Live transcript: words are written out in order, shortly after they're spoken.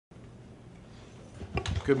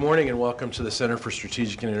Good morning and welcome to the Center for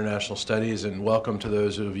Strategic and International Studies, and welcome to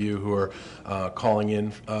those of you who are calling in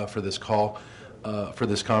for this conference.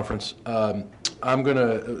 There's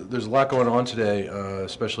a lot going on today,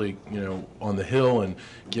 especially on the Hill, and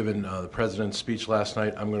given the President's speech last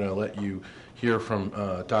night, I'm going to let you hear from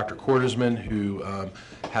Dr. Cordesman, who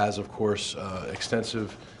has, of course,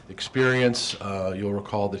 extensive experience. You'll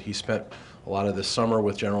recall that he spent a lot of this summer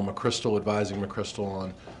with General McChrystal, advising McChrystal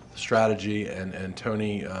on strategy, and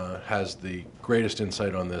Tony has the greatest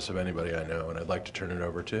insight on this of anybody I know, and I'd like to turn it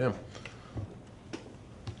over to him.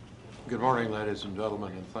 Good morning, ladies and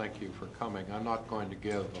gentlemen, and thank you for coming. I'm not going to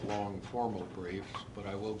give a long formal brief, but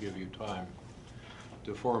I will give you time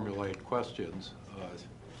to formulate questions.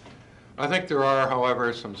 I think there are,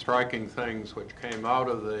 however, some striking things which came out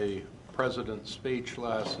of the President's speech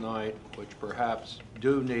last night, which perhaps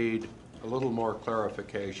do need a little more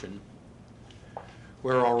clarification,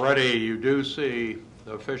 where already you do see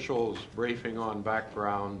the officials briefing on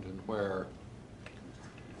background, and where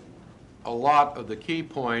a lot of the key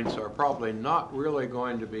points are probably not really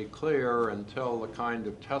going to be clear until the kind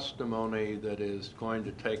of testimony that is going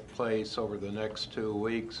to take place over the next 2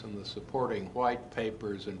 weeks and the supporting white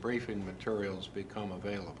papers and briefing materials become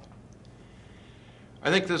available. I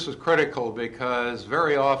think this is critical because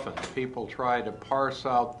very often people try to parse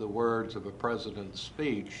out the words of a president's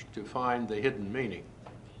speech to find the hidden meaning.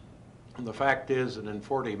 And the fact is that in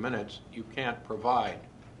 40 minutes you can't provide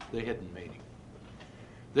the hidden meaning.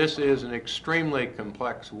 This is an extremely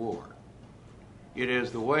complex war. It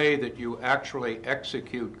is the way that you actually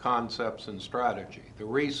execute concepts and strategy, the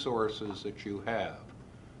resources that you have,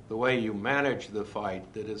 the way you manage the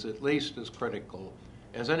fight that is at least as critical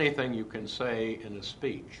as anything you can say in a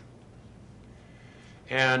speech.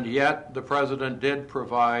 And yet the President did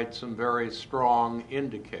provide some very strong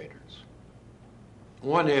indicators.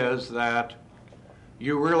 One is that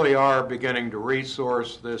you really are beginning to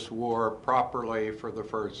resource this war properly for the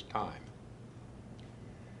first time.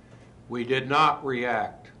 We did not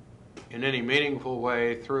react in any meaningful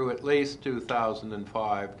way through at least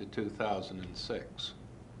 2005 to 2006.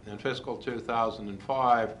 In fiscal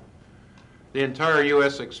 2005, the entire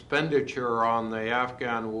U.S. expenditure on the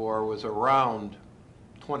Afghan war was around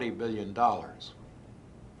 $20 billion.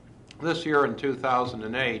 This year in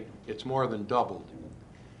 2008, it's more than doubled.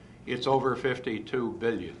 It's over $52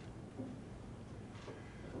 billion.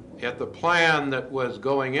 At the plan that was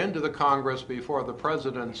going into the Congress before the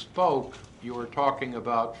President spoke, you were talking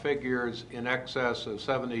about figures in excess of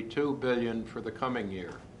 $72 billion for the coming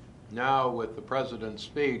year. Now, with the President's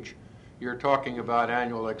speech, you're talking about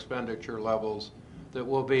annual expenditure levels that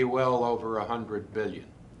will be well over $100 billion.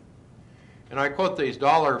 And I quote these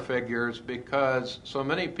dollar figures because so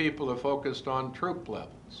many people have focused on troop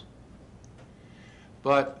levels.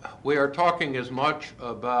 But we are talking as much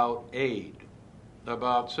about aid,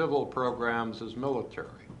 about civil programs as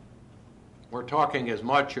military. We're talking as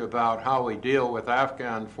much about how we deal with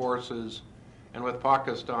Afghan forces and with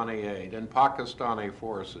Pakistani aid and Pakistani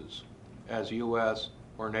forces as U.S.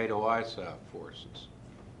 or NATO ISAF forces.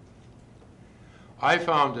 I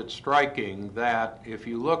found it striking that if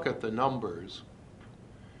you look at the numbers,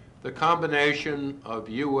 the combination of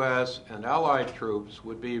U.S. and allied troops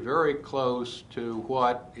would be very close to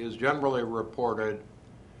what is generally reported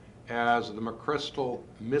as the McChrystal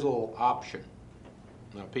middle option.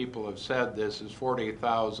 Now, people have said this is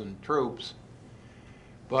 40,000 troops,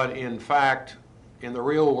 but in fact, in the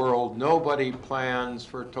real world, nobody plans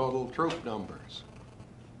for total troop numbers.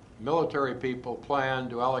 Military people plan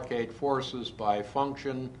to allocate forces by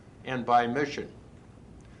function and by mission.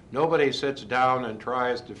 Nobody sits down and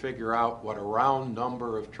tries to figure out what a round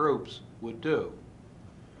number of troops would do.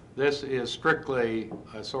 This is strictly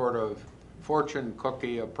a sort of fortune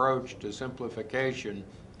cookie approach to simplification,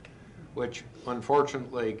 which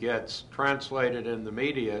unfortunately gets translated in the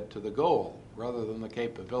media to the goal rather than the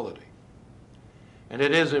capability. And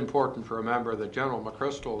it is important to remember that General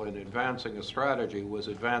McChrystal, in advancing a strategy, was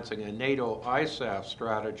advancing a NATO ISAF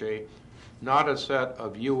strategy, not a set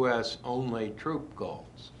of U.S.-only troop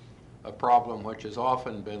goals, a problem which has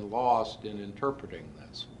often been lost in interpreting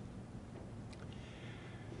this.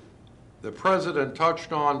 The President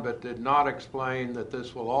touched on but did not explain that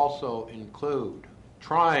this will also include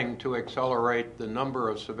trying to accelerate the number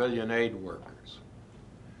of civilian aid workers,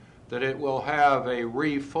 that it will have a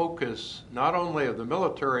refocus not only of the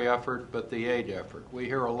military effort but the aid effort. We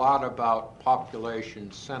hear a lot about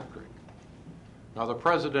population-centric. Now, the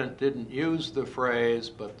President didn't use the phrase,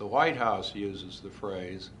 but the White House uses the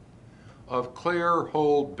phrase, of clear,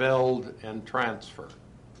 hold, build, and transfer.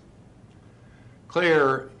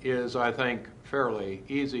 Clear is, I think, fairly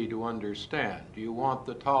easy to understand. You want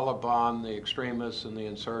the Taliban, the extremists, and the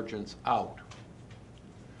insurgents out.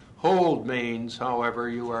 Hold means, however,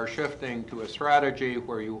 you are shifting to a strategy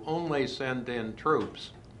where you only send in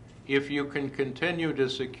troops if you can continue to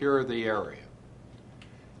secure the area,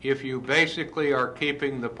 if you basically are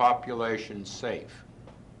keeping the population safe.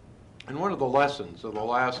 And one of the lessons of the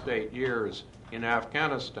last 8 years in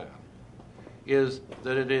Afghanistan is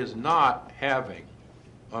that it is not having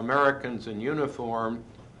Americans in uniform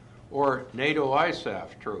or NATO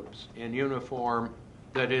ISAF troops in uniform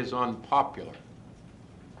that is unpopular.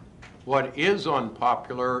 What is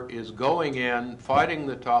unpopular is going in, fighting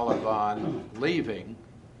the Taliban, leaving,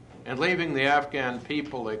 and leaving the Afghan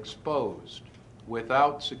people exposed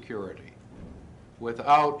without security,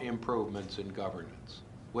 without improvements in governance,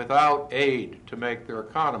 without aid to make their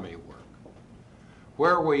economy work.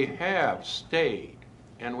 Where we have stayed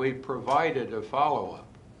and we provided a follow-up,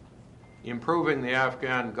 improving the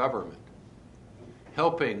Afghan government,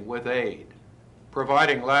 helping with aid,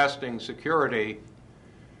 providing lasting security,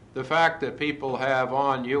 the fact that people have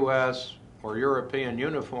on U.S. or European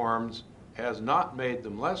uniforms has not made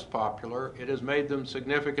them less popular, it has made them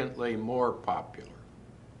significantly more popular.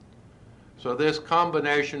 So this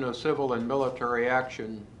combination of civil and military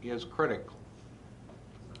action is critical.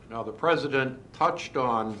 Now, the President touched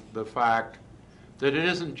on the fact that it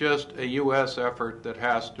isn't just a U.S. effort that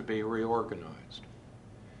has to be reorganized.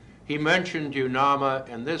 He mentioned UNAMA,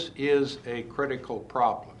 and this is a critical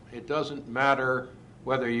problem. It doesn't matter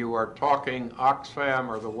whether you are talking Oxfam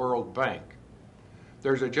or the World Bank.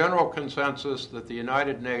 There's a general consensus that the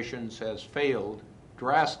United Nations has failed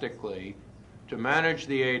drastically to manage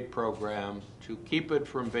the aid program, to keep it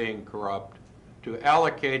from being corrupt, to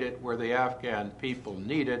allocate it where the Afghan people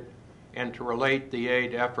need it, and to relate the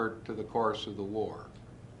aid effort to the course of the war.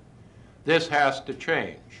 This has to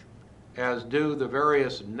change, as do the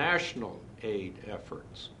various national aid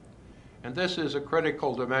efforts. And this is a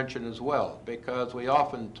critical dimension as well, because we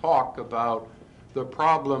often talk about the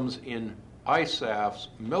problems in ISAF's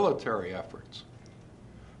military efforts.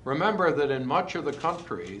 Remember that in much of the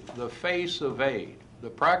country, the face of aid, the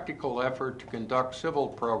practical effort to conduct civil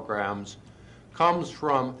programs, comes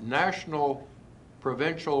from national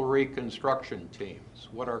provincial reconstruction teams,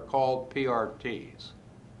 what are called PRTs.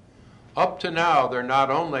 Up to now, there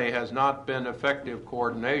not only has not been effective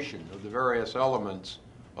coordination of the various elements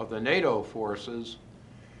of the NATO forces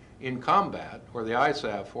in combat, or the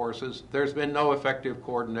ISAF forces, there's been no effective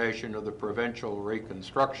coordination of the provincial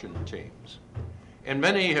reconstruction teams. And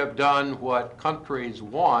many have done what countries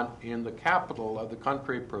want in the capital of the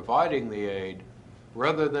country providing the aid,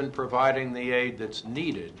 rather than providing the aid that's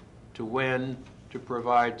needed to win, to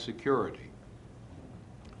provide security.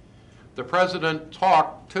 The President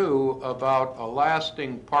talked, too, about a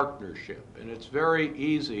lasting partnership, and it's very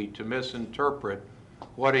easy to misinterpret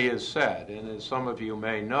what he has said. And as some of you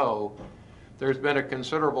may know, there's been a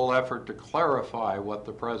considerable effort to clarify what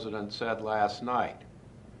the President said last night.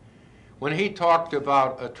 When he talked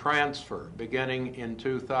about a transfer beginning in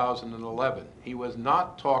 2011, he was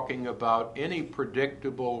not talking about any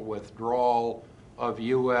predictable withdrawal of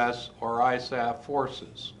U.S. or ISAF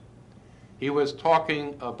forces. He was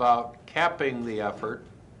talking about capping the effort,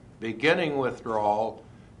 beginning withdrawal,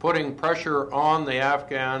 putting pressure on the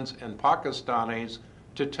Afghans and Pakistanis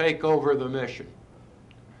to take over the mission.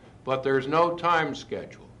 But there's no time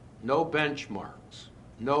schedule, no benchmarks,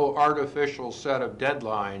 no artificial set of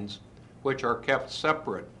deadlines which are kept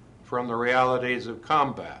separate from the realities of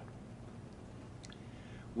combat.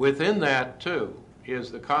 Within that, too,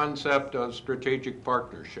 is the concept of strategic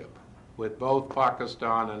partnership with both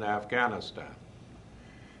Pakistan and Afghanistan.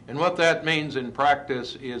 And what that means in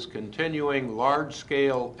practice is continuing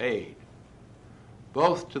large-scale aid,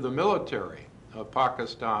 both to the military of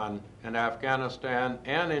Pakistan and Afghanistan,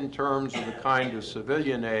 and in terms of the kind of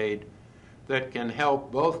civilian aid that can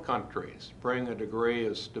help both countries bring a degree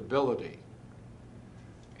of stability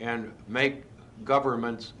and make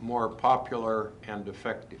governments more popular and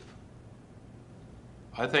effective.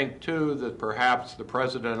 I think, too, that perhaps the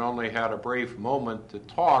President only had a brief moment to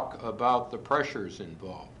talk about the pressures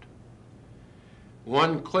involved.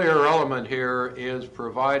 One clear element here is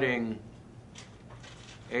providing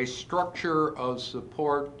a structure of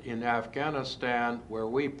support in Afghanistan where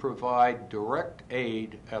we provide direct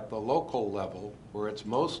aid at the local level, where it's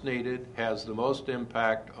most needed, has the most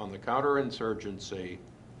impact on the counterinsurgency,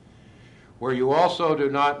 where you also do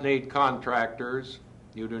not need contractors,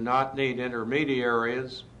 you do not need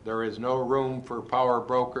intermediaries, there is no room for power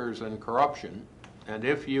brokers and corruption, and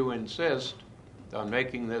if you insist on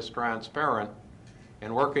making this transparent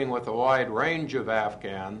and working with a wide range of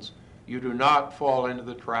Afghans, you do not fall into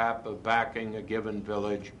the trap of backing a given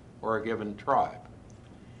village or a given tribe.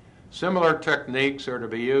 Similar techniques are to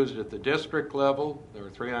be used at the district level. There are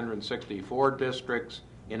 364 districts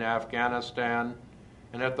in Afghanistan,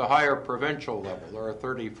 and at the higher provincial level, there are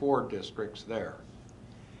 34 districts there.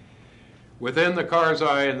 Within the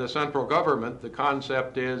Karzai and the central government, the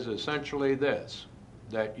concept is essentially this,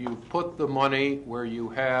 that you put the money where you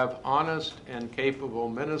have honest and capable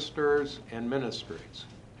ministers and ministries.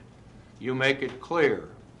 You make it clear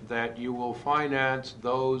that you will finance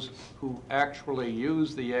those who actually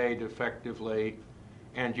use the aid effectively,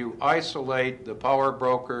 and you isolate the power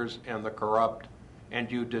brokers and the corrupt,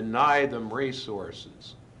 and you deny them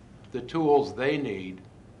resources, the tools they need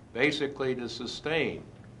basically to sustain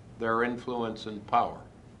their influence and power.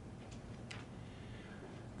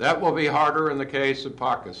 That will be harder in the case of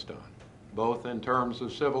Pakistan, both in terms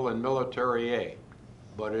of civil and military aid,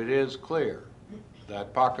 but it is clear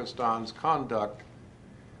that Pakistan's conduct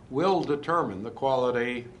will determine the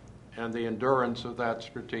quality and the endurance of that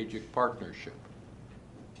strategic partnership.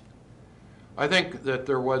 I think that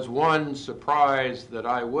there was one surprise that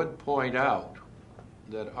I would point out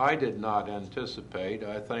that I did not anticipate,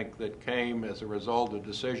 I think that came as a result of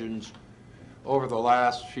decisions over the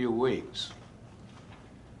last few weeks.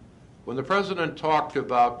 When the President talked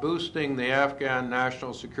about boosting the Afghan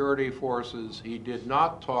National Security Forces, he did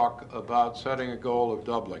not talk about setting a goal of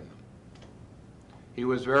doubling them. He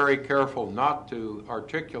was very careful not to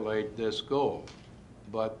articulate this goal,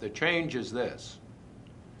 but the change is this.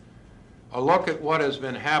 A look at what has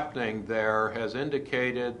been happening there has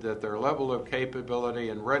indicated that their level of capability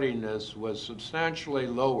and readiness was substantially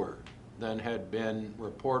lower than had been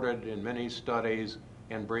reported in many studies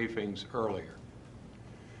and briefings earlier.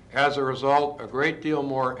 As a result, a great deal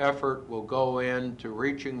more effort will go into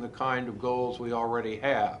reaching the kind of goals we already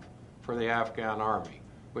have for the Afghan Army,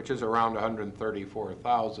 which is around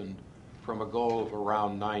 134,000 from a goal of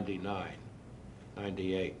around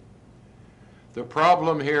 98. The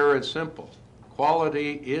problem here is simple.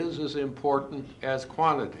 Quality is as important as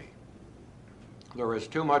quantity. There is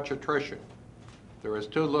too much attrition. There is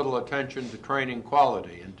too little attention to training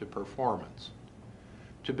quality and to performance.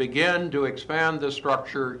 To begin to expand the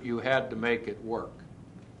structure, you had to make it work.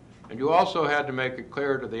 And you also had to make it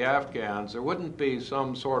clear to the Afghans there wouldn't be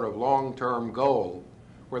some sort of long-term goal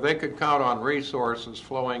where they could count on resources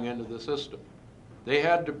flowing into the system. They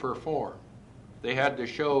had to perform. They had to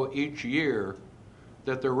show each year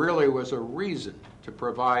that there really was a reason to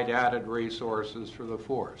provide added resources for the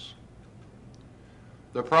force.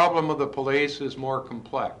 The problem of the police is more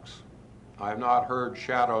complex. I have not heard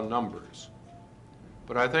shadow numbers.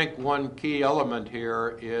 But I think one key element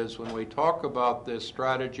here is when we talk about this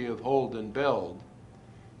strategy of hold and build,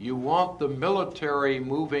 you want the military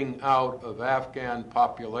moving out of Afghan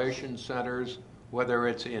population centers, whether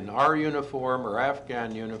it's in our uniform or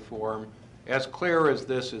Afghan uniform, as clear as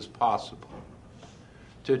this is possible.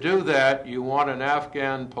 To do that, you want an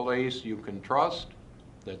Afghan police you can trust,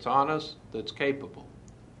 that's honest, that's capable.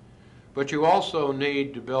 But you also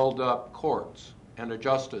need to build up courts and a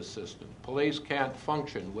justice system. Police can't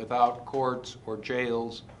function without courts or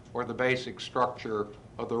jails or the basic structure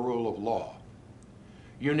of the rule of law.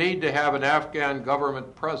 You need to have an Afghan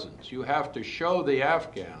government presence. You have to show the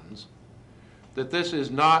Afghans that this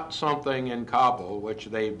is not something in Kabul which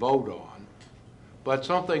they vote on, but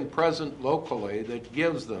something present locally that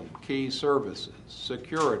gives them key services,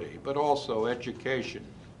 security, but also education,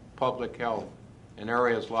 public health, and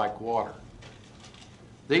areas like water.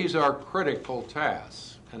 These are critical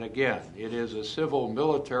tasks, and again, it is a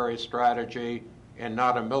civil-military strategy and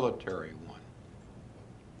not a military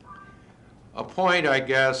one. A point, I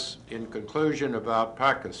guess, in conclusion about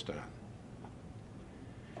Pakistan.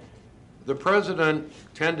 The President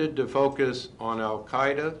tended to focus on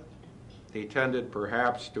al-Qaeda. He tended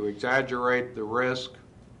perhaps to exaggerate the risk,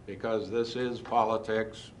 because this is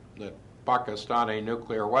politics, that Pakistani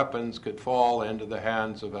nuclear weapons could fall into the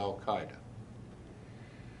hands of al-Qaeda.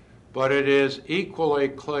 But it is equally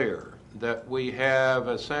clear that we have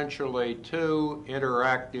essentially two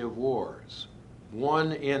interactive wars,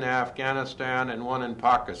 one in Afghanistan and one in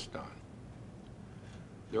Pakistan.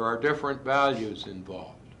 There are different values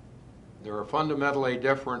involved. There are fundamentally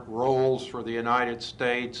different roles for the United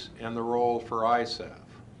States and the role for ISAF.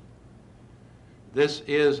 This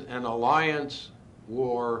is an alliance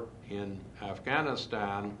war in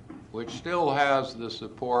Afghanistan, which still has the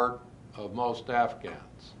support of most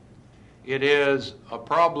Afghans. It is a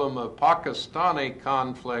problem of Pakistani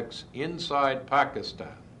conflicts inside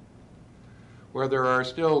Pakistan, where there are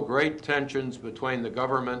still great tensions between the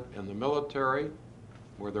government and the military,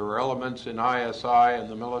 where there are elements in ISI and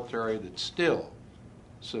the military that still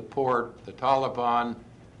support the Taliban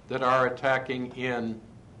that are attacking in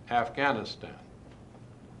Afghanistan.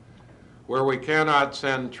 Where we cannot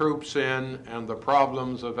send troops in and the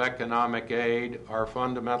problems of economic aid are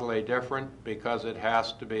fundamentally different because it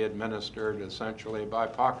has to be administered essentially by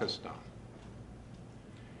Pakistan.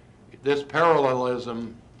 This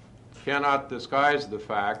parallelism cannot disguise the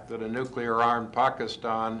fact that a nuclear-armed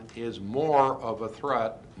Pakistan is more of a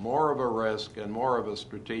threat, more of a risk, and more of a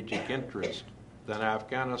strategic interest than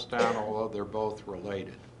Afghanistan, although they're both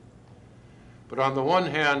related. But on the one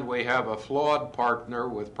hand, we have a flawed partner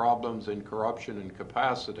with problems in corruption and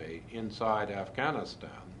capacity inside Afghanistan.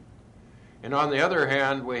 And on the other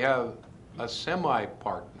hand, we have a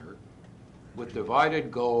semi-partner with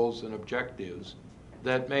divided goals and objectives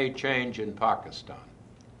that may change in Pakistan.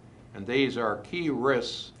 And these are key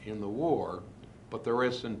risks in the war, but the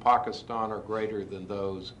risks in Pakistan are greater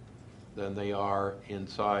than they are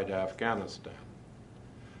inside Afghanistan.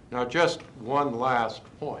 Now, just one last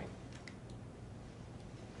point.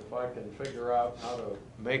 If I can figure out how to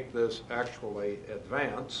make this actually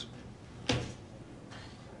advance.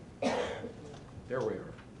 There we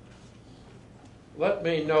are. Let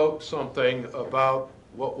me note something about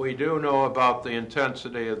what we do know about the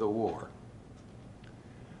intensity of the war.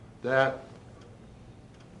 That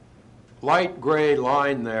light gray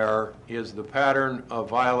line there is the pattern of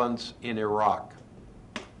violence in Iraq.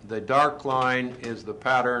 The dark line is the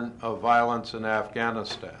pattern of violence in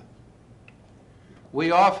Afghanistan.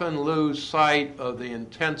 We often lose sight of the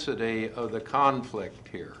intensity of the conflict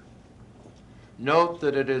here. Note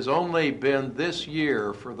that it has only been this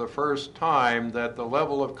year for the first time that the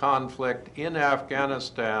level of conflict in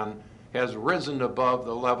Afghanistan has risen above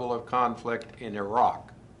the level of conflict in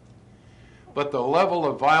Iraq. But the level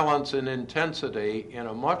of violence and intensity in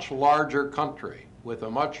a much larger country with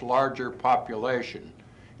a much larger population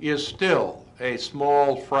is still a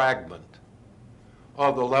small fragment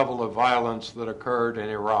of the level of violence that occurred in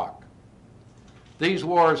Iraq. These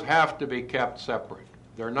wars have to be kept separate.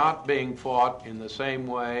 They're not being fought in the same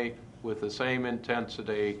way with the same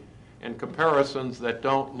intensity, and comparisons that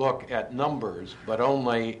don't look at numbers but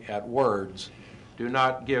only at words do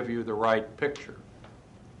not give you the right picture.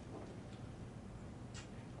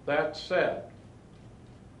 That said,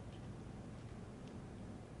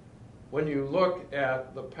 when you look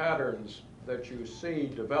at the patterns that you see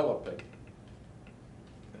developing,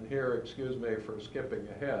 and here, excuse me for skipping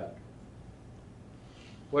ahead,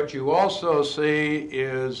 what you also see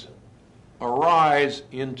is a rise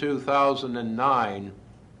in 2009.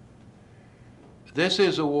 This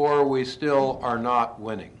is a war we still are not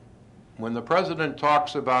winning. When the president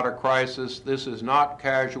talks about a crisis, this is not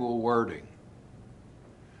casual wording.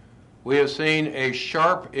 We have seen a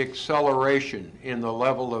sharp acceleration in the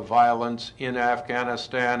level of violence in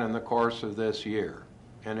Afghanistan in the course of this year,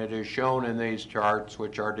 and it is shown in these charts,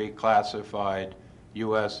 which are declassified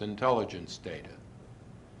U.S. intelligence data.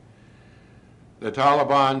 The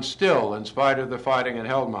Taliban still, in spite of the fighting in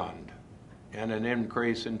Helmand and an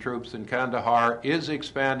increase in troops in Kandahar, is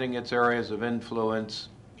expanding its areas of influence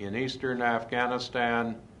in eastern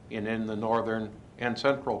Afghanistan and in the northern and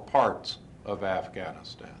central parts of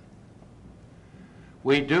Afghanistan.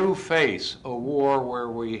 We do face a war where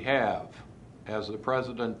we have, as the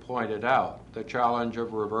president pointed out, the challenge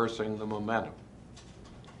of reversing the momentum.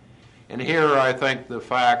 And here I think the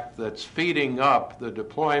fact that speeding up the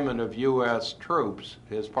deployment of U.S. troops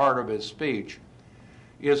as part of his speech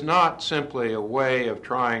is not simply a way of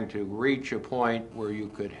trying to reach a point where you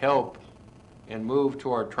could help and move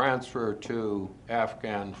toward transfer to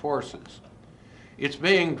Afghan forces. It's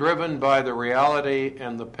being driven by the reality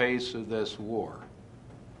and the pace of this war.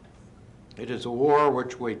 It is a war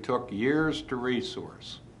which we took years to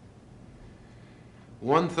resource.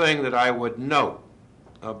 One thing that I would note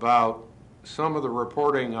about some of the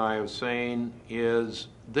reporting I have seen is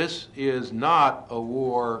this is not a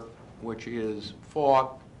war which is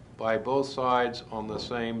fought by both sides on the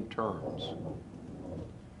same terms.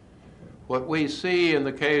 What we see in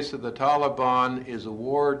the case of the Taliban is a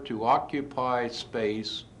war to occupy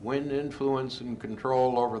space, win influence and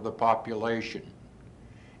control over the population,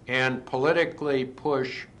 and politically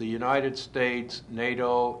push the United States,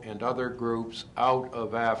 NATO, and other groups out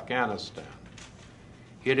of Afghanistan.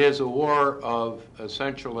 It is a war of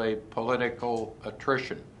essentially political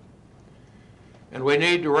attrition. And we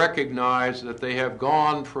need to recognize that they have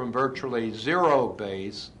gone from virtually zero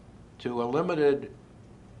base to a limited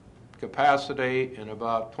capacity in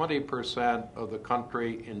about 20% of the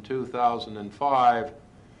country in 2005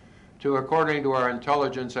 to, according to our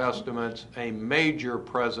intelligence estimates, a major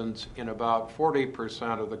presence in about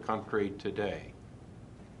 40% of the country today.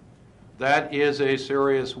 That is a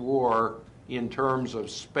serious war in terms of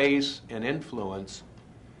space and influence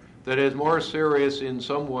that is more serious in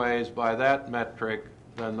some ways by that metric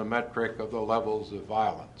than the metric of the levels of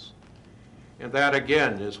violence. And that,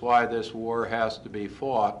 again, is why this war has to be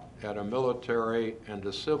fought at a military and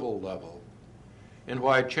a civil level, and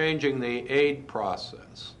why changing the aid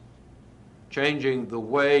process, changing the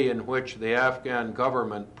way in which the Afghan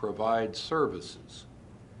government provides services,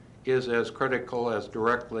 is as critical as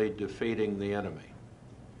directly defeating the enemy.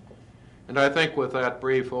 And I think with that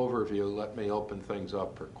brief overview, let me open things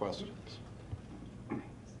up for questions.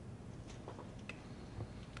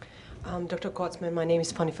 Dr. Cordesman, my name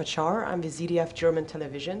is Fanny Fachar. I'm with ZDF German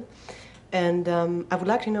Television. And I would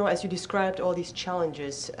like to know, as you described all these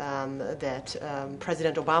challenges that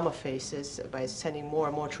President Obama faces by sending more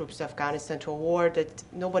and more troops to Afghanistan to a war that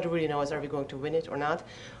nobody really knows, are we going to win it or not?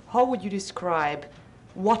 How would you describe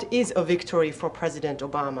what is a victory for President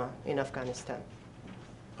Obama in Afghanistan?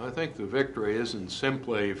 I think the victory isn't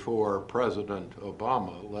simply for President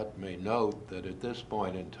Obama. Let me note that at this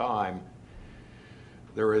point in time,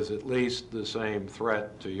 there is at least the same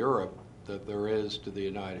threat to Europe that there is to the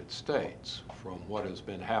United States from what has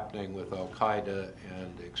been happening with al-Qaeda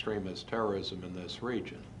and extremist terrorism in this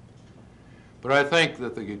region. But I think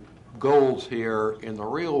that the goals here in the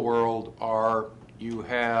real world are you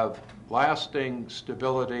have lasting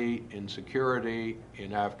stability and security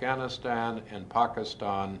in Afghanistan and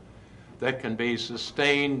Pakistan that can be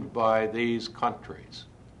sustained by these countries.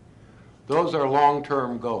 Those are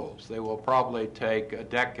long-term goals. They will probably take a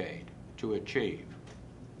decade to achieve.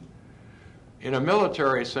 In a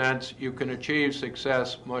military sense, you can achieve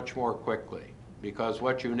success much more quickly because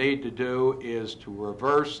what you need to do is to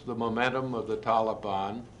reverse the momentum of the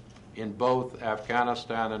Taliban in both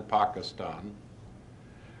Afghanistan and Pakistan,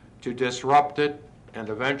 to disrupt it, and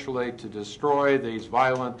eventually to destroy these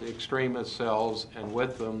violent extremist cells and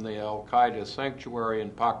with them the al-Qaeda sanctuary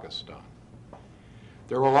in Pakistan.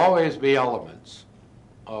 There will always be elements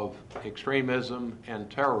of extremism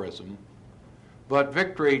and terrorism, but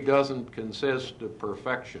victory doesn't consist of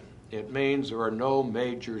perfection. It means there are no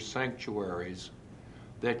major sanctuaries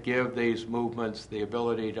that give these movements the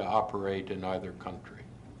ability to operate in either country.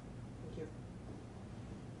 Thank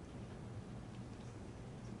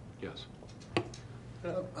you. Yes.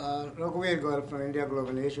 Raghuveer Gaurav from India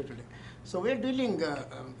Global Issue today. So we're dealing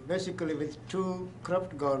basically with two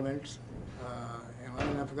corrupt governments, one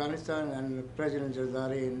in Afghanistan and President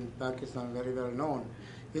Zardari in Pakistan, very well known.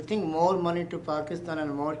 You think more money to Pakistan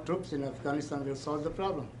and more troops in Afghanistan will solve the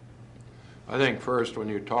problem? I think first when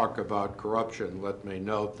you talk about corruption, let me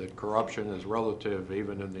note that corruption is relative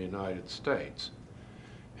even in the United States.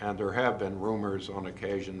 And there have been rumors on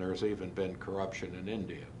occasion there's even been corruption in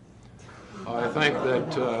India. I think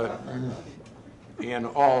that in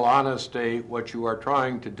all honesty, what you are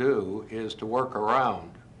trying to do is to work around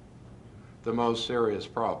the most serious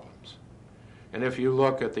problems. And if you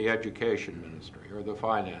look at the education ministry or the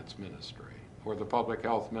finance ministry or the public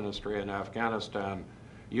health ministry in Afghanistan,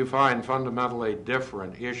 you find fundamentally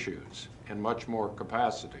different issues and much more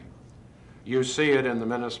capacity. You see it in the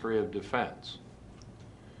Ministry of Defense.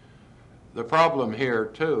 The problem here,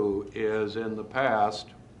 too, is in the past,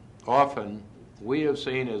 often we have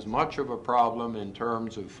seen as much of a problem in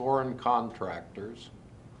terms of foreign contractors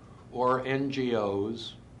or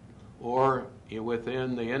NGOs or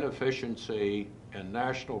within the inefficiency and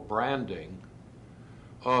national branding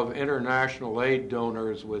of international aid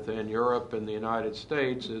donors within Europe and the United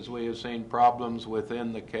States, as we have seen problems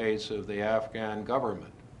within the case of the Afghan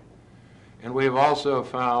government. And we've also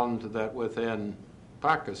found that within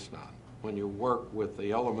Pakistan, when you work with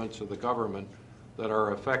the elements of the government that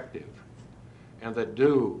are effective and that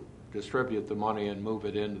do distribute the money and move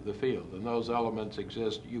it into the field, and those elements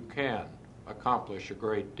exist, you can accomplish a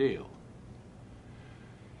great deal.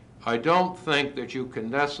 I don't think that you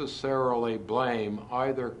can necessarily blame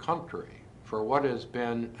either country for what has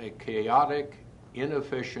been a chaotic,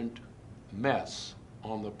 inefficient mess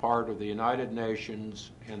on the part of the United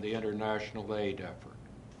Nations and the international aid effort.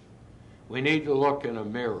 We need to look in a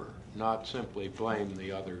mirror, not simply blame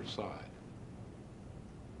the other side.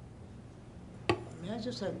 May I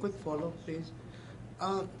just have a quick follow-up, please?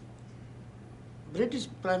 British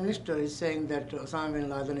Prime Minister is saying that Osama bin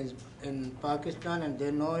Laden is in Pakistan and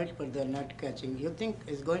they know it, but they're not catching. You think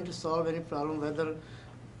it's going to solve any problem whether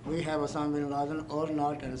we have Osama bin Laden or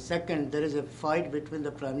not? And second, there is a fight between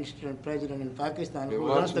the Prime Minister and President in Pakistan who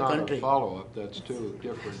runs the country. That's not a follow-up. That's two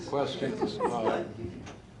different questions.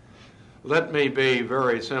 Let me be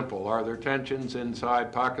very simple. Are there tensions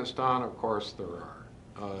inside Pakistan? Of course there are.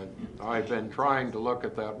 I've been trying to look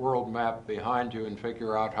at that world map behind you and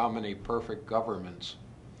figure out how many perfect governments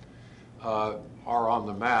are on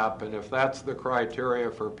the map, and if that's the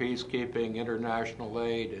criteria for peacekeeping, international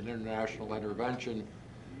aid, and international intervention,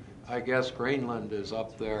 I guess Greenland is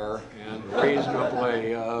up there and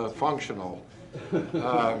reasonably functional.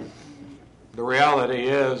 The reality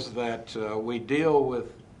is that we deal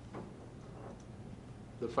with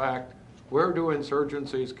the fact, where do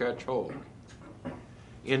insurgencies catch hold?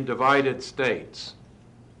 In divided states,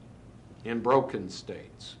 in broken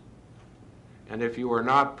states. And if you are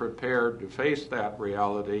not prepared to face that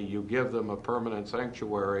reality, you give them a permanent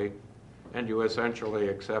sanctuary and you essentially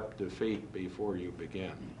accept defeat before you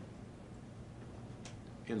begin.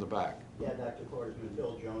 In the back. Yeah, Dr. Cordesman,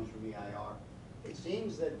 Bill Jones from EIR. It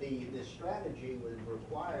seems that the strategy would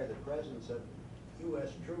require the presence of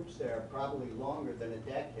U.S. troops there probably longer than a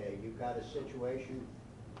decade. You've got a situation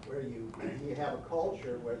where you have a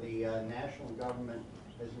culture where the national government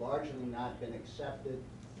has largely not been accepted.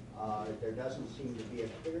 There doesn't seem to be a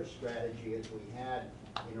clear strategy as we had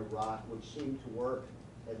in Iraq, which seemed to work,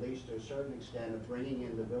 at least to a certain extent, of bringing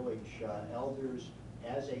in the village elders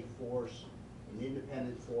as a force, an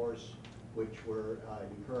independent force, which were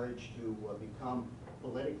encouraged to become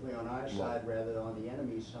politically on our side rather than on the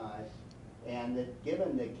enemy's side. And that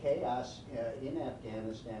given the chaos in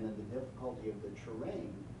Afghanistan and the difficulty of the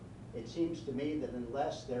terrain, it seems to me that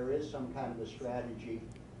unless there is some kind of a strategy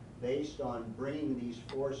based on bringing these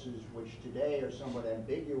forces, which today are somewhat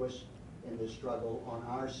ambiguous in the struggle, on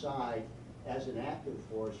our side as an active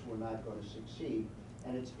force, we're not going to succeed.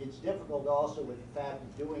 And it's difficult also with the fact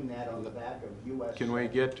of doing that on the back of U.S. Can we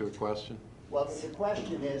get to a question? Well, the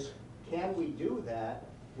question is, can we do that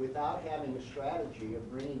without having a strategy of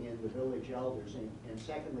bringing in the village elders? And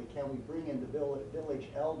secondly, can we bring in the village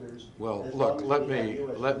elders? Well, look, let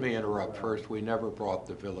me interrupt. First, we never brought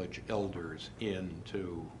the village elders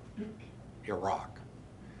into Iraq.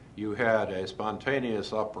 You had a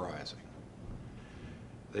spontaneous uprising.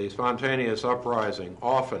 The spontaneous uprising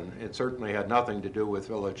often, it certainly had nothing to do with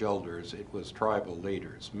village elders, it was tribal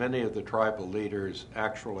leaders. Many of the tribal leaders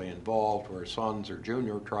actually involved were sons or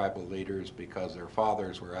junior tribal leaders because their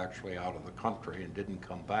fathers were actually out of the country and didn't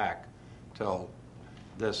come back till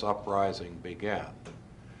this uprising began.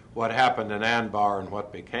 What happened in Anbar and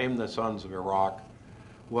what became the Sons of Iraq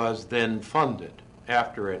was then funded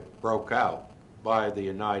after it broke out by the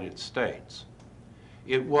United States.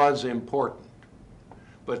 It was important.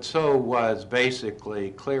 But so was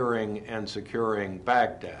basically clearing and securing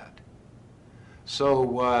Baghdad. So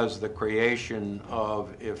was the creation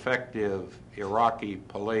of effective Iraqi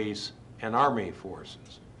police and army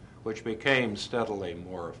forces, which became steadily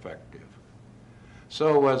more effective.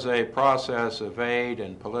 So was a process of aid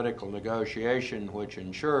and political negotiation which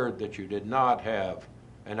ensured that you did not have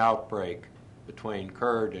an outbreak between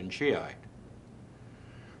Kurd and Shiite.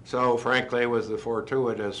 So, frankly, it was the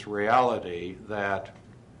fortuitous reality that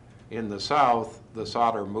in the South, the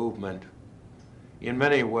Sadr movement in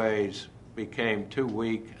many ways became too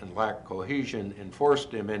weak and lacked cohesion and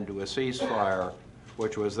forced him into a ceasefire,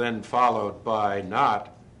 which was then followed by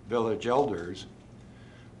not village elders,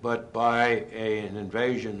 but by an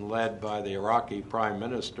invasion led by the Iraqi prime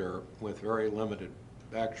minister with very limited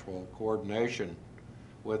actual coordination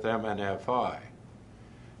with MNFI.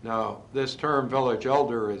 Now, this term village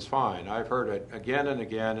elder is fine. I've heard it again and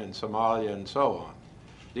again in Somalia and so on.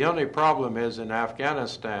 The only problem is in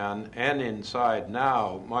Afghanistan and inside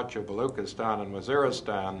now much of Baluchistan and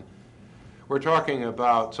Waziristan, we're talking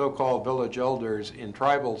about so-called village elders in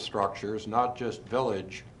tribal structures, not just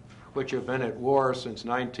village, which have been at war since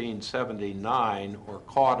 1979 or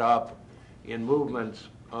caught up in movements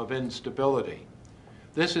of instability.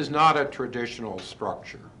 This is not a traditional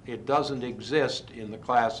structure. It doesn't exist in the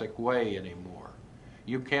classic way anymore.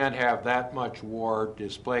 You can't have that much war,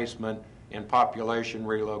 displacement, and population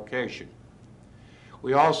relocation.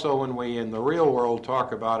 We also, when we in the real world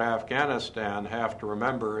talk about Afghanistan, have to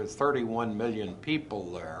remember it's 31 million people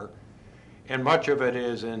there, and much of it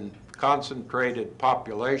is in concentrated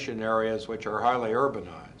population areas which are highly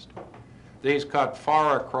urbanized. These cut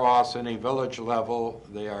far across any village level.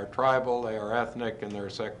 They are tribal, they are ethnic, and they're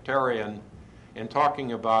sectarian. And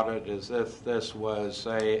talking about it as if this was,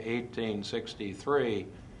 say, 1863,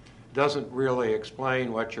 doesn't really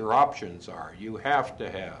explain what your options are. You have to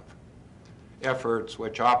have efforts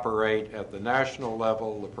which operate at the national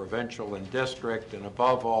level, the provincial and district, and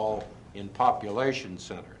above all, in population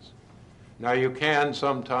centers. Now, you can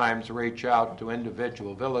sometimes reach out to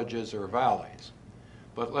individual villages or valleys,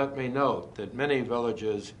 but let me note that many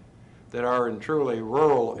villages that are in truly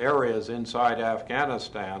rural areas inside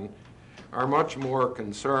Afghanistan are much more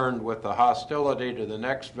concerned with the hostility to the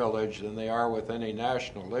next village than they are with any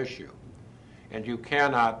national issue. And you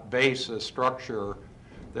cannot base a structure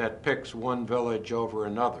that picks one village over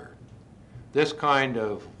another. This kind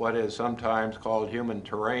of what is sometimes called human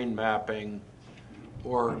terrain mapping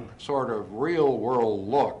or sort of real-world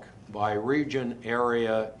look by region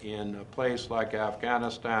area in a place like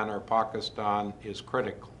Afghanistan or Pakistan is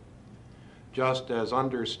critical. Just as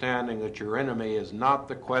understanding that your enemy is not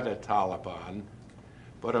the Quetta Taliban,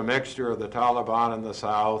 but a mixture of the Taliban in the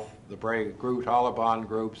south, the Taliban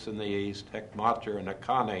groups in the east, Hekmatyar and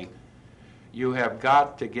Haqqani, you have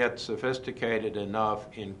got to get sophisticated enough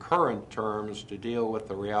in current terms to deal with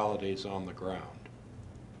the realities on the ground.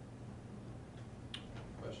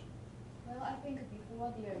 Question? Well, I think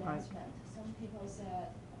before the announcement, some people said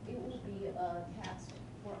it would be a test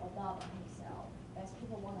for Obama himself, as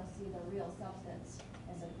people want to see the real substance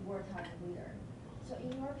as a wartime leader. So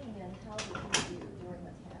in your opinion, how did he do during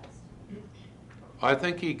the test? I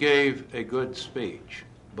think he gave a good speech,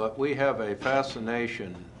 but we have a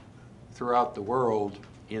fascination throughout the world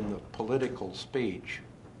in the political speech,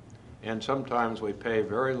 and sometimes we pay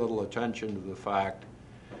very little attention to the fact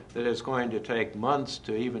that it's going to take months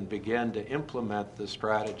to even begin to implement the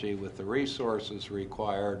strategy with the resources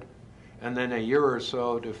required, and then a year or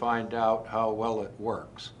so to find out how well it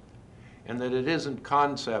works. And that it isn't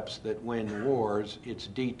concepts that win wars, it's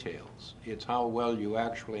details. It's how well you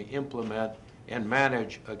actually implement and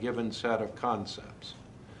manage a given set of concepts.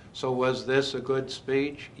 So was this a good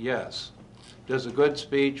speech? Yes. Does a good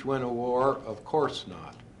speech win a war? Of course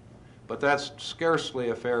not. But that's scarcely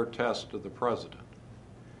a fair test of the president.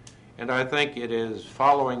 And I think it is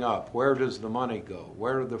following up. Where does the money go?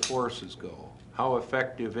 Where do the forces go? How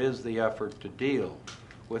effective is the effort to deal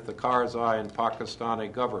with the Karzai and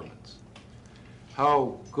Pakistani governments?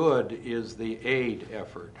 How good is the aid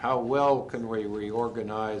effort? How well can we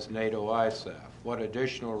reorganize NATO ISAF? What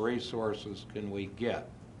additional resources can we get?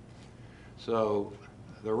 So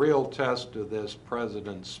the real test of this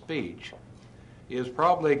president's speech is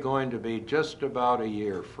probably going to be just about a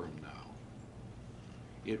year from now.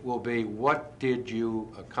 It will be, what did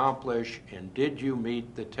you accomplish, and did you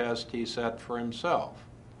meet the test he set for himself,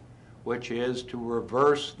 which is to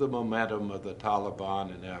reverse the momentum of the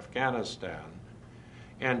Taliban in Afghanistan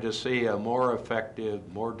and to see a more effective,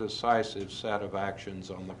 more decisive set of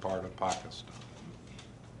actions on the part of Pakistan.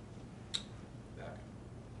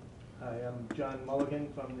 Hi, I'm John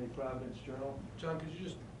Mulligan from the Providence Journal. John, could you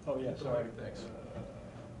just... Oh, yeah, sorry. Thanks.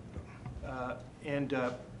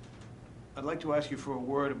 I'd like to ask you for a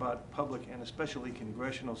word about public and especially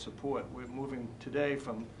congressional support. We're moving today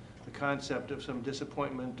from the concept of some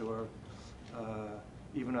disappointment or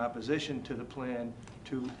even opposition to the plan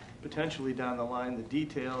to potentially down the line the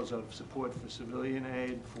details of support for civilian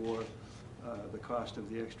aid, for the cost of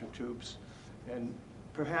the extra troops, and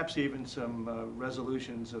perhaps even some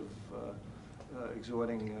resolutions of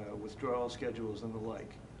exhorting withdrawal schedules and the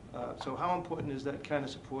like. So how important is that kind of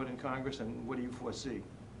support in Congress, and what do you foresee?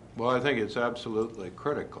 Well, I think it's absolutely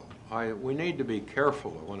critical. We need to be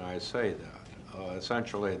careful when I say that.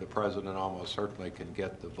 Essentially, the president almost certainly can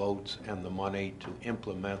get the votes and the money to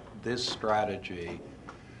implement this strategy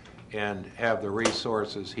and have the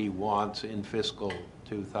resources he wants in fiscal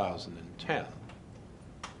 2010.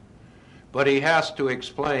 But he has to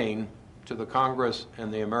explain to the Congress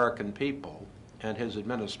and the American people, and his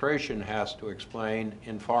administration has to explain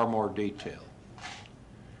in far more detail.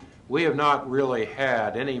 We have not really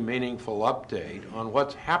had any meaningful update on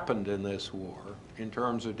what's happened in this war in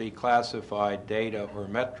terms of declassified data or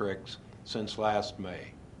metrics since last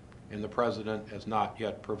May, and the president has not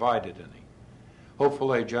yet provided any.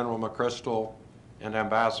 Hopefully, General McChrystal and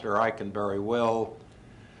Ambassador Eikenberry will.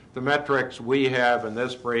 The metrics we have in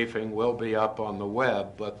this briefing will be up on the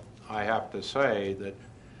web, but I have to say that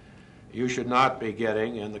you should not be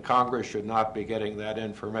getting, and the Congress should not be getting that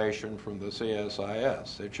information from the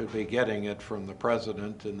CSIS. It should be getting it from the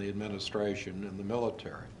President and the administration and the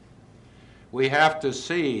military. We have to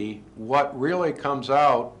see what really comes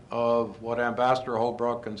out of what Ambassador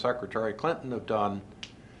Holbrooke and Secretary Clinton have done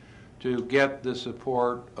to get the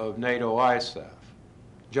support of NATO ISAF.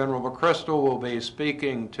 General McChrystal will be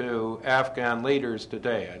speaking to Afghan leaders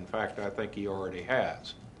today. In fact, I think he already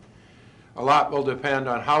has. A lot will depend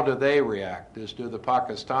on how do they react, as do the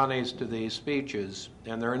Pakistanis to these speeches,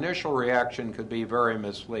 and their initial reaction could be very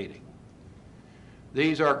misleading.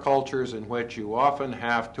 These are cultures in which you often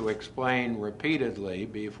have to explain repeatedly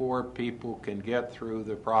before people can get through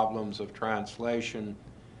the problems of translation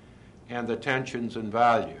and the tensions and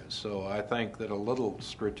values. So I think that a little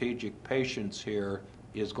strategic patience here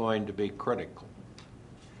is going to be critical.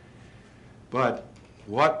 But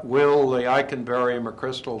what will the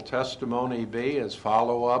Eikenberry-McChrystal testimony be as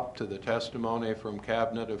follow-up to the testimony from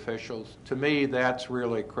cabinet officials? To me, that's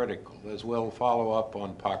really critical, as will follow up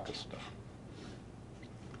on Pakistan.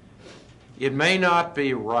 It may not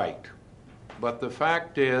be right, but the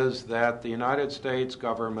fact is that the United States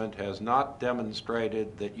government has not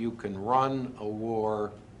demonstrated that you can run a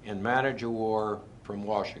war and manage a war from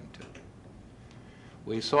Washington.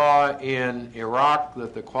 We saw in Iraq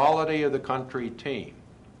that the quality of the country team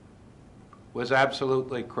was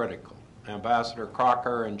absolutely critical. Ambassador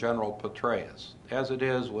Crocker and General Petraeus, as it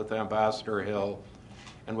is with Ambassador Hill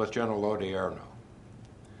and with General Odierno.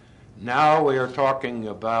 Now we are talking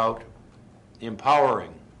about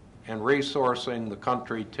empowering and resourcing the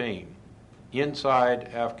country team inside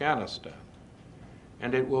Afghanistan.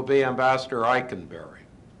 And it will be Ambassador Eikenberry.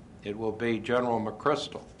 It will be General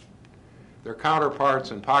McChrystal. Their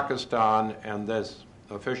counterparts in Pakistan and this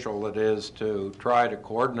official that is to try to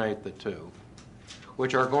coordinate the two,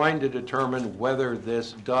 which are going to determine whether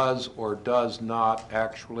this does or does not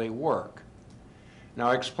actually work.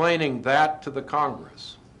 Now, explaining that to the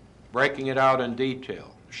Congress, breaking it out in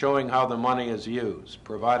detail, showing how the money is used,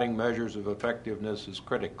 providing measures of effectiveness is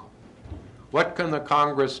critical. What can the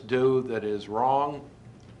Congress do that is wrong?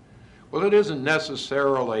 Well, it isn't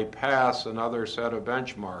necessarily pass another set of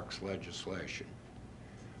benchmarks legislation.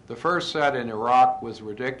 The first set in Iraq was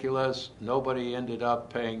ridiculous. Nobody ended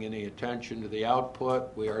up paying any attention to the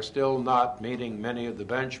output. We are still not meeting many of the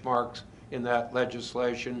benchmarks in that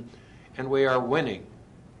legislation, and we are winning.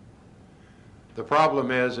 The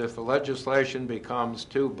problem is if the legislation becomes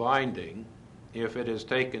too binding, if it is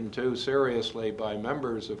taken too seriously by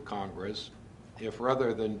members of Congress, if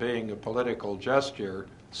rather than being a political gesture,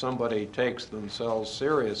 somebody takes themselves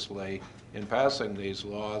seriously in passing these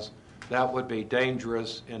laws, that would be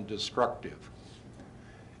dangerous and destructive.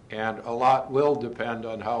 And a lot will depend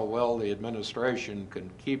on how well the administration can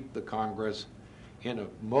keep the Congress in a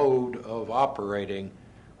mode of operating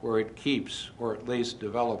where it keeps, or at least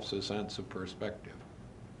develops, a sense of perspective.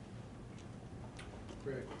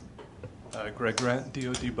 Greg Grant,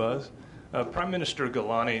 DoD Buzz. Prime Minister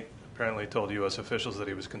Gilani apparently told U.S. officials that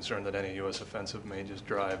he was concerned that any U.S. offensive may just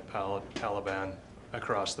drive Taliban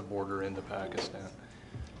across the border into Pakistan.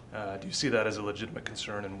 Do you see that as a legitimate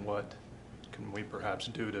concern, and what can we perhaps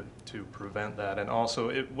do to prevent that? And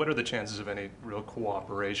also, what are the chances of any real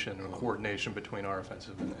cooperation or coordination between our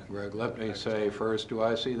offensive and Greg, let me say first, do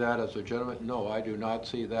I see that as legitimate? No, I do not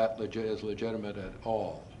see that as legitimate at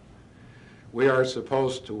all. We are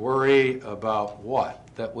supposed to worry about what?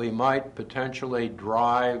 That we might potentially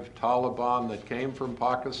drive Taliban that came from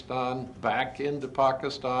Pakistan back into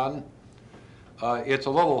Pakistan? It's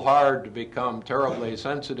a little hard to become terribly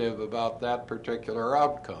sensitive about that particular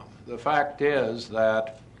outcome. The fact is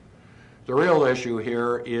that the real issue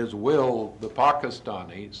here is, will the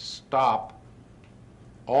Pakistanis stop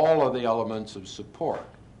all of the elements of support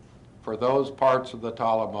for those parts of the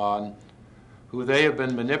Taliban who they have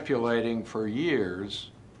been manipulating for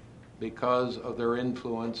years because of their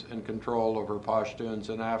influence and control over Pashtuns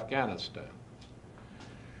in Afghanistan?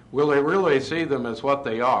 Will they really see them as what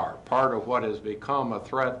they are, part of what has become a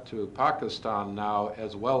threat to Pakistan now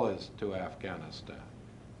as well as to Afghanistan?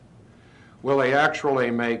 Will they actually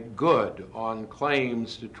make good on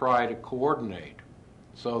claims to try to coordinate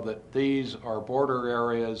so that these are border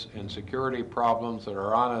areas and security problems that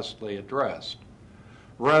are honestly addressed,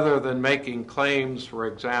 rather than making claims, for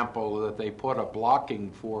example, that they put a blocking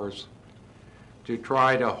force to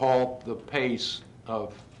try to halt the pace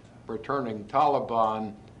of returning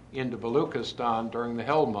Taliban into Baluchistan during the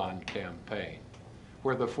Helmand campaign,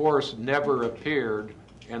 where the force never appeared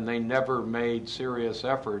and they never made serious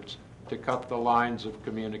efforts to cut the lines of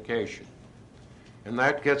communication. And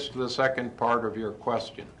that gets to the second part of your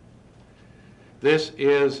question. This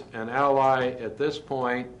is an ally at this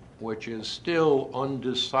point which is still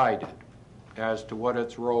undecided as to what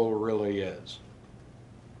its role really is.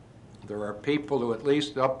 There are people who, at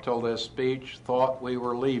least up till this speech, thought we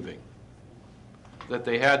were leaving, that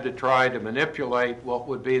they had to try to manipulate what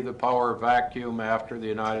would be the power vacuum after the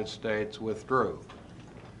United States withdrew.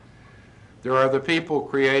 There are the people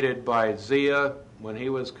created by Zia when he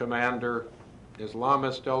was commander,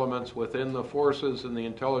 Islamist elements within the forces and the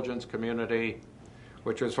intelligence community,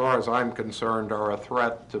 which, as far as I'm concerned, are a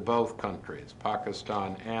threat to both countries,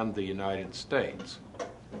 Pakistan and the United States.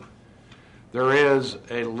 There is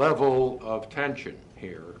a level of tension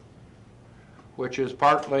here, which is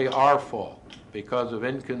partly our fault. because of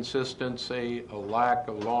inconsistency, a lack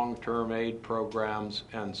of long-term aid programs,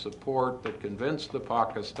 and support that convinced the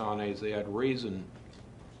Pakistanis they had reason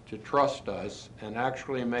to trust us and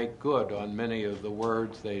actually make good on many of the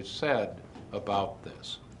words they said about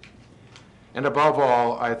this. And above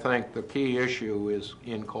all, I think the key issue is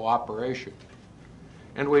in cooperation.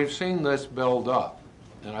 And we've seen this build up,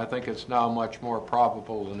 and I think it's now much more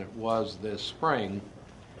probable than it was this spring,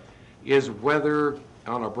 is whether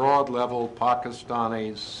on a broad level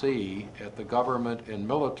Pakistanis see at the government and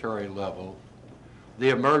military level the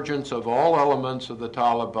emergence of all elements of the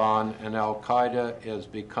Taliban and Al-Qaeda as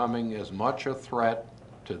becoming as much a threat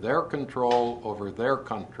to their control over their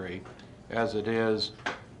country as it is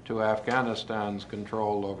to Afghanistan's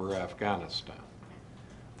control over Afghanistan.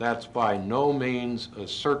 That's by no means a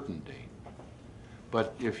certainty.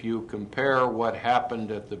 But if you compare what happened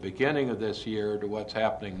at the beginning of this year to what's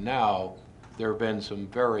happening now, there have been some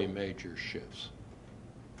very major shifts.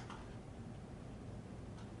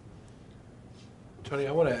 Tony,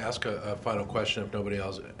 I want to ask a final question if nobody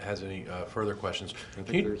else has any further questions. I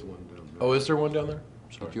think there's one down there. Oh, is there one down there?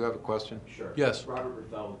 Did you have a question? Sure. Yes. Robert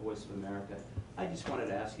Berthel, Voice of America. I just wanted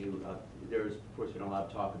to ask you, there's, of course, been a lot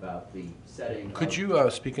of talk about the setting Could of,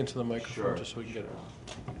 you speak into the microphone Sure. just so we can get it?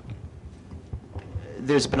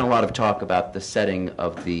 There's been a lot of talk about the setting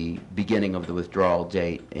of the beginning of the withdrawal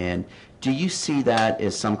date, and do you see that,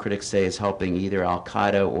 as some critics say, as helping either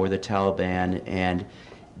Al-Qaeda or the Taliban, and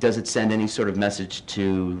does it send any sort of message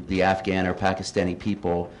to the Afghan or Pakistani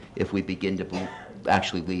people if we begin to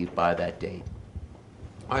actually leave by that date?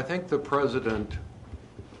 I think the president,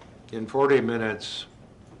 in 40 minutes,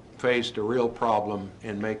 faced a real problem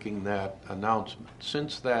in making that announcement.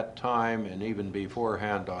 Since that time, and even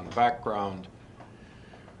beforehand on background,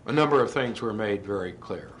 a number of things were made very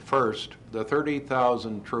clear. First, the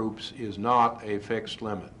 30,000 troops is not a fixed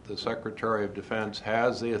limit. The Secretary of Defense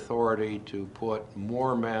has the authority to put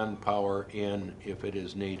more manpower in, if it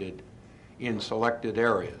is needed, in selected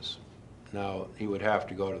areas. Now, he would have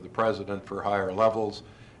to go to the president for higher levels,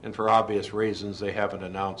 and for obvious reasons, they haven't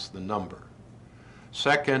announced the number.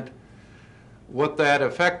 Second, what that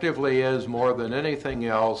effectively is, more than anything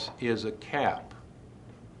else, is a cap.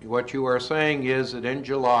 What you are saying is that in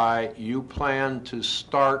July, you plan to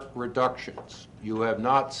start reductions. You have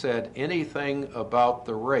not said anything about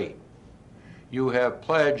the rate. You have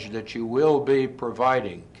pledged that you will be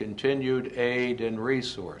providing continued aid and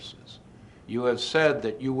resources. You have said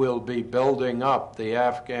that you will be building up the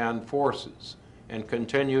Afghan forces and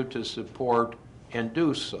continue to support and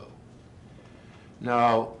do so.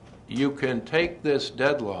 Now, you can take this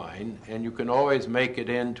deadline and you can always make it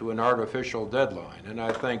into an artificial deadline. And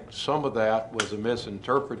I think some of that was a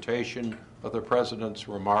misinterpretation of the president's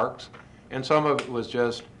remarks, and some of it was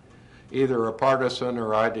just either a partisan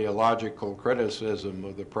or ideological criticism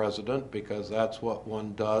of the president, because that's what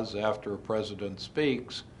one does after a president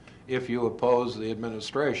speaks if you oppose the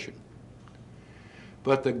administration.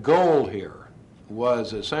 But the goal here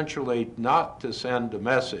was essentially not to send a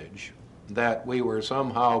message that we were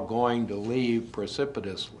somehow going to leave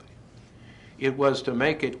precipitously. It was to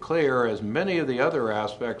make it clear, as many of the other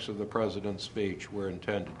aspects of the president's speech were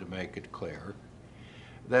intended to make it clear,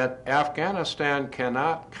 that Afghanistan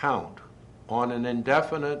cannot count on an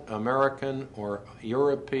indefinite American or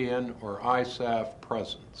European or ISAF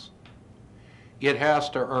presence. It has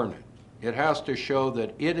to earn it. It has to show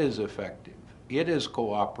that it is effective, it is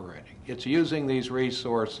cooperating, it's using these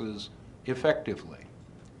resources effectively.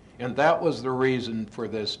 And that was the reason for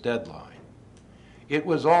this deadline. It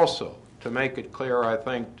was also to make it clear, I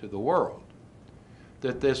think, to the world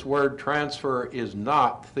that this word transfer is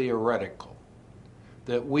not theoretical,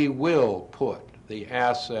 that we will put the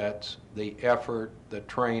assets, the effort, the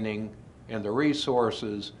training, and the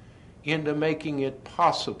resources into making it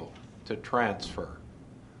possible to transfer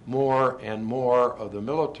more and more of the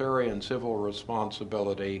military and civil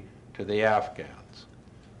responsibility to the Afghans.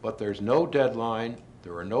 But there's no deadline.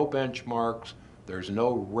 There are no benchmarks. There's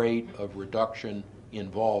no rate of reduction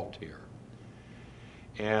involved here.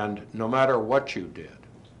 And no matter what you did,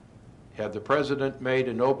 had the president made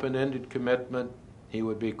an open-ended commitment, he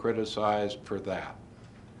would be criticized for that.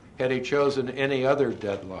 Had he chosen any other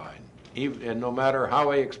deadline, and no matter how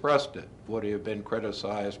he expressed it, would he have been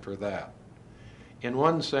criticized for that. In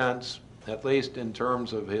one sense, at least in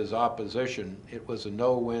terms of his opposition, it was a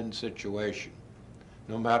no-win situation.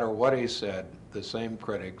 No matter what he said, the same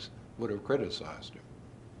critics would have criticized him.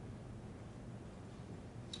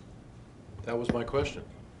 That was my question.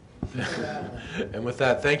 And with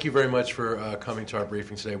that, thank you very much for coming to our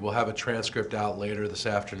briefing today. We'll have a transcript out later this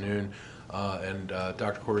afternoon, and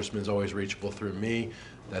Dr. Cordesman is always reachable through me.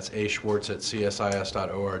 That's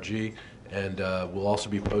aschwartz@csis.org, and we'll also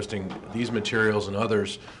be posting these materials and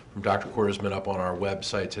others from Dr. Cordesman up on our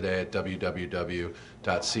website today at www.csis.org.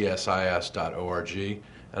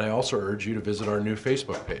 And I also urge you to visit our new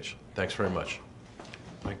Facebook page. Thanks very much.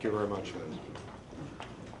 Thank you very much, Liz.